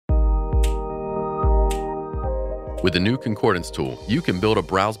With the new Concordance tool, you can build a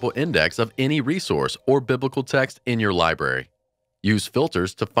browsable index of any resource or biblical text in your library. Use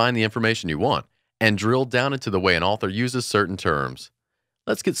filters to find the information you want and drill down into the way an author uses certain terms.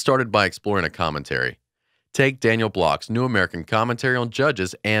 Let's get started by exploring a commentary. Take Daniel Block's New American Commentary on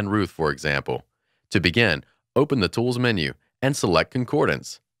Judges and Ruth, for example. To begin, open the Tools menu and select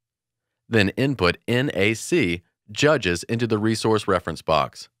Concordance. Then input NAC Judges into the resource reference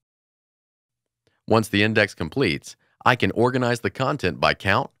box. Once the index completes, I can organize the content by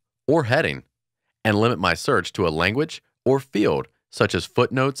count or heading and limit my search to a language or field such as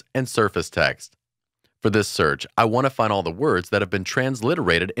footnotes and surface text. For this search, I want to find all the words that have been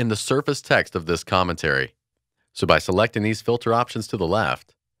transliterated in the surface text of this commentary. So by selecting these filter options to the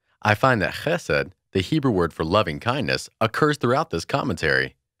left, I find that chesed, the Hebrew word for loving kindness, occurs throughout this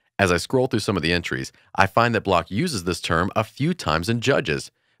commentary. As I scroll through some of the entries, I find that Block uses this term a few times in Judges,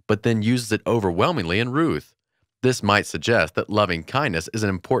 but then uses it overwhelmingly in Ruth. This might suggest that loving kindness is an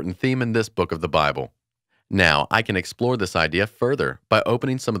important theme in this book of the Bible. Now, I can explore this idea further by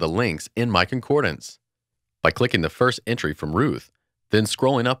opening some of the links in my concordance. By clicking the first entry from Ruth, then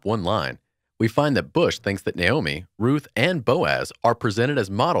scrolling up one line, we find that Bush thinks that Naomi, Ruth, and Boaz are presented as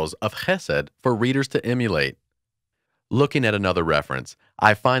models of chesed for readers to emulate. Looking at another reference,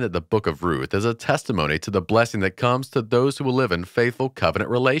 I find that the book of Ruth is a testimony to the blessing that comes to those who will live in faithful covenant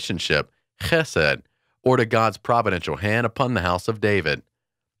relationship, chesed, or to God's providential hand upon the house of David.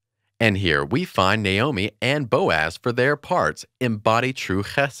 And here we find Naomi and Boaz, for their parts, embody true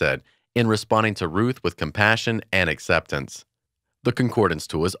chesed in responding to Ruth with compassion and acceptance. The Concordance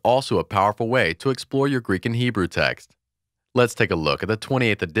tool is also a powerful way to explore your Greek and Hebrew text. Let's take a look at the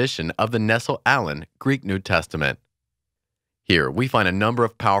 28th edition of the Nestle-Aland Greek New Testament. Here, we find a number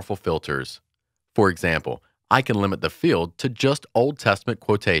of powerful filters. For example, I can limit the field to just Old Testament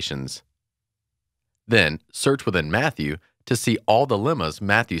quotations. Then, search within Matthew to see all the lemmas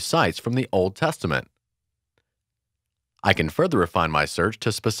Matthew cites from the Old Testament. I can further refine my search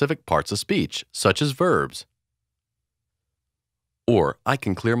to specific parts of speech, such as verbs. Or I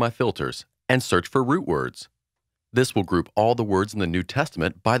can clear my filters and search for root words. This will group all the words in the New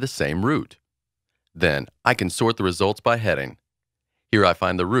Testament by the same root. Then, I can sort the results by heading. Here I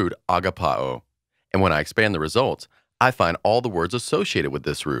find the root agapao, and when I expand the results, I find all the words associated with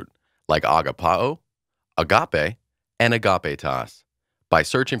this root, like agapao, agape, and agapetas. By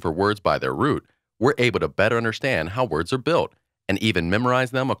searching for words by their root, we're able to better understand how words are built and even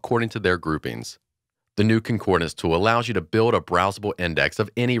memorize them according to their groupings. The new Concordance tool allows you to build a browsable index of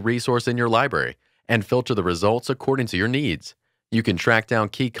any resource in your library and filter the results according to your needs. You can track down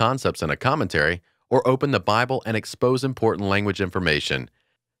key concepts in a commentary or open the Bible and expose important language information.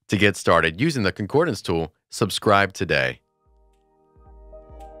 To get started using the Concordance tool, subscribe today.